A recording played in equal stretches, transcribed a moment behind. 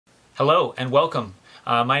Hello and welcome.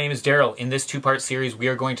 My name is Daryl. In this two-part series we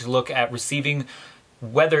are going to look at receiving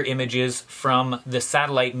weather images from the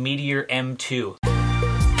satellite Meteor M2.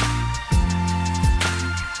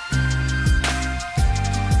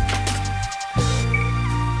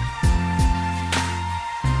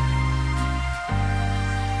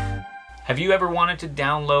 Have you ever wanted to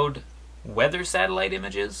download weather satellite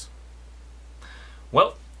images?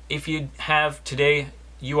 Well, if you have today,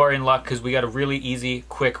 you are in luck because we got a really easy,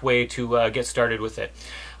 quick way to get started with it.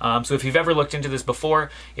 So if you've ever looked into this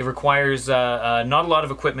before, it requires not a lot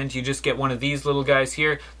of equipment. You just get one of these little guys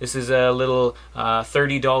here. This is a little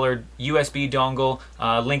 $30 USB dongle.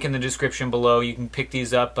 Link in the description below. You can pick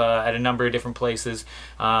these up at a number of different places.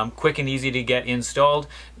 Quick and easy to get installed.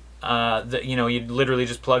 You literally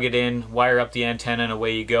just plug it in, wire up the antenna, and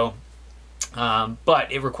away you go.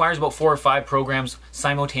 But it requires about 4 or 5 programs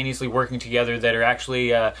simultaneously working together that are actually,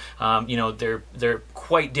 they're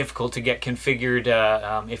quite difficult to get configured.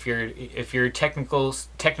 If you're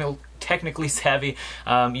technically savvy,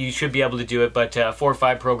 you should be able to do it. But 4 or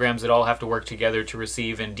 5 programs that all have to work together to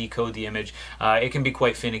receive and decode the image, it can be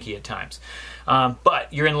quite finicky at times.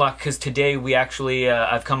 But you're in luck because today we actually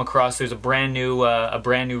I've come across there's a brand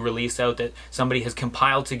new release out that somebody has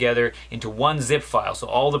compiled together into one zip file. So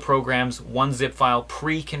all the programs, one zip file,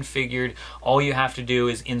 pre-configured. All you have to do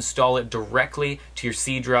is install it directly to your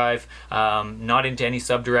C drive, not into any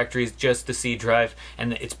subdirectories, just the C drive,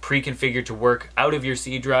 and it's pre-configured to work out of your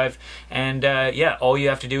C drive. And yeah, all you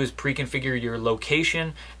have to do is pre-configure your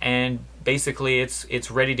location, and basically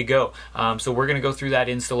it's ready to go. So we're going to go through that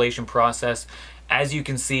installation process. As you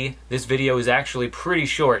can see, this video is actually pretty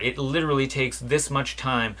short. It literally takes this much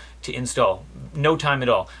time to install. No time at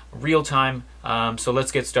all. Real time. So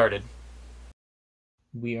let's get started.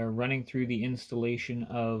 We are running through the installation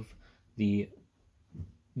of the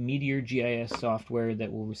Meteor GIS software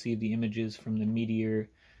that will receive the images from the Meteor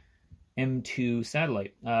M2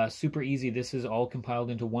 satellite. Super easy. This is all compiled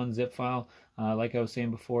into one zip file, like I was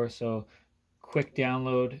saying before. So quick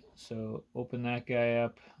download. So open that guy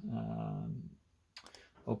up.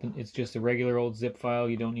 It's just a regular old zip file.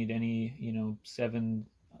 You don't need any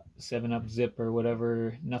 7-up zip or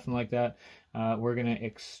whatever, nothing like that. We're gonna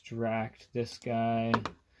extract this guy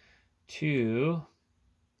to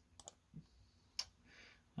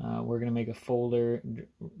we're gonna make a folder.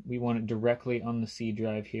 We want it directly on the C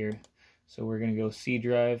drive here. So we're going to go C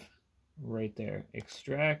drive right there.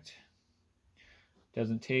 Extract.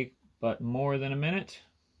 Doesn't take but more than a minute.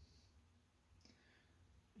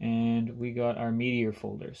 And we got our Meteor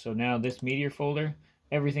folder. So now this Meteor folder,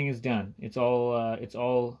 everything is done. It's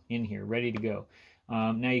all in here, ready to go.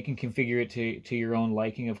 Now you can configure it to your own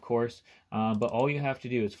liking, of course. But all you have to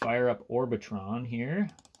do is fire up Orbitron here.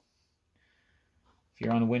 If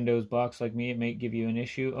you're on a Windows box like me, it may give you an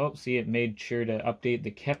issue. Oh, see, it made sure to update the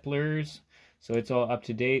Keplers, so it's all up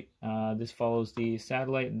to date. This follows the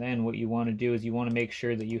satellite, and then what you want to do is you want to make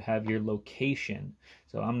sure that you have your location.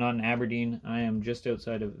 So I'm not in Aberdeen, I am just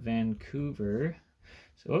outside of Vancouver.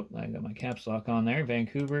 So I got my caps lock on there,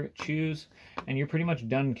 Vancouver, choose, and you're pretty much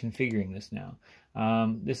done configuring this now.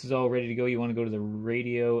 This is all ready to go. You want to go to the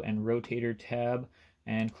radio and rotator tab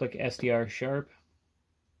and click SDR Sharp.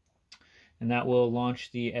 And that will launch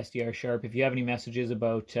the SDR Sharp. If you have any messages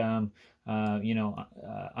about,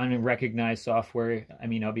 unrecognized software, I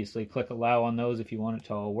mean, obviously click allow on those if you want it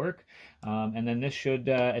to all work. And then this should,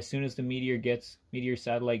 as soon as the Meteor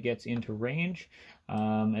satellite gets into range,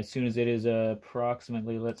 as soon as it is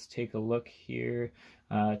approximately, let's take a look here,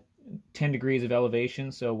 10 degrees of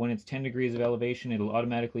elevation. So when it's 10 degrees of elevation, it'll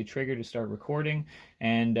automatically trigger to start recording,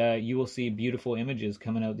 and you will see beautiful images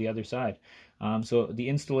coming out the other side. So the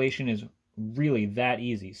installation is really that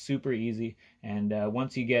easy, super easy, and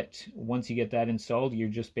once you get that installed, you're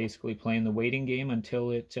just basically playing the waiting game until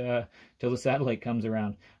the satellite comes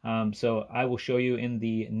around. So I will show you in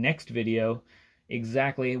the next video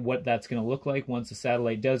exactly what that's going to look like once the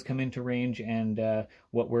satellite does come into range, and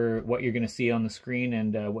what you're going to see on the screen,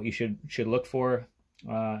 and what you should look for,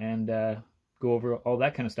 and go over all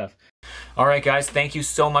that kind of stuff. Alright guys, thank you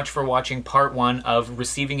so much for watching part 1 of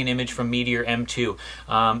receiving an image from Meteor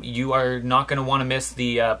M2. You are not going to want to miss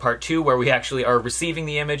the part 2 where we actually are receiving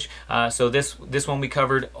the image. So this one we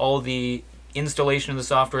covered all the installation of the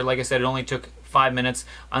software. Like I said, it only took 5 minutes.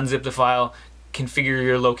 Unzip the file, configure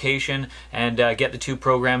your location, and get the 2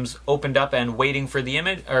 programs opened up and waiting for the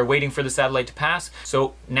image, or waiting for the satellite to pass.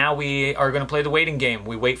 So now we are going to play the waiting game.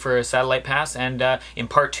 We wait for a satellite pass, and in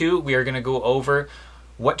part 2 we are going to go over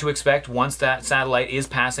what to expect once that satellite is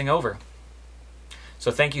passing over.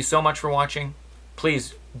 So thank you so much for watching.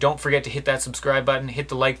 please don't forget to hit that subscribe button, hit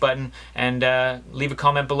the like button, and leave a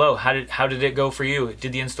comment below. How did it go for you?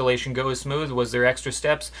 Did the installation go as smooth? Was there extra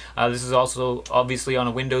steps? This is also obviously on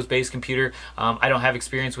a Windows-based computer. I don't have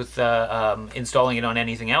experience with installing it on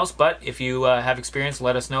anything else, but if you have experience,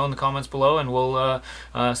 let us know in the comments below, and we'll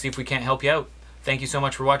see if we can't help you out. Thank you so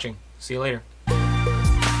much for watching. See you later.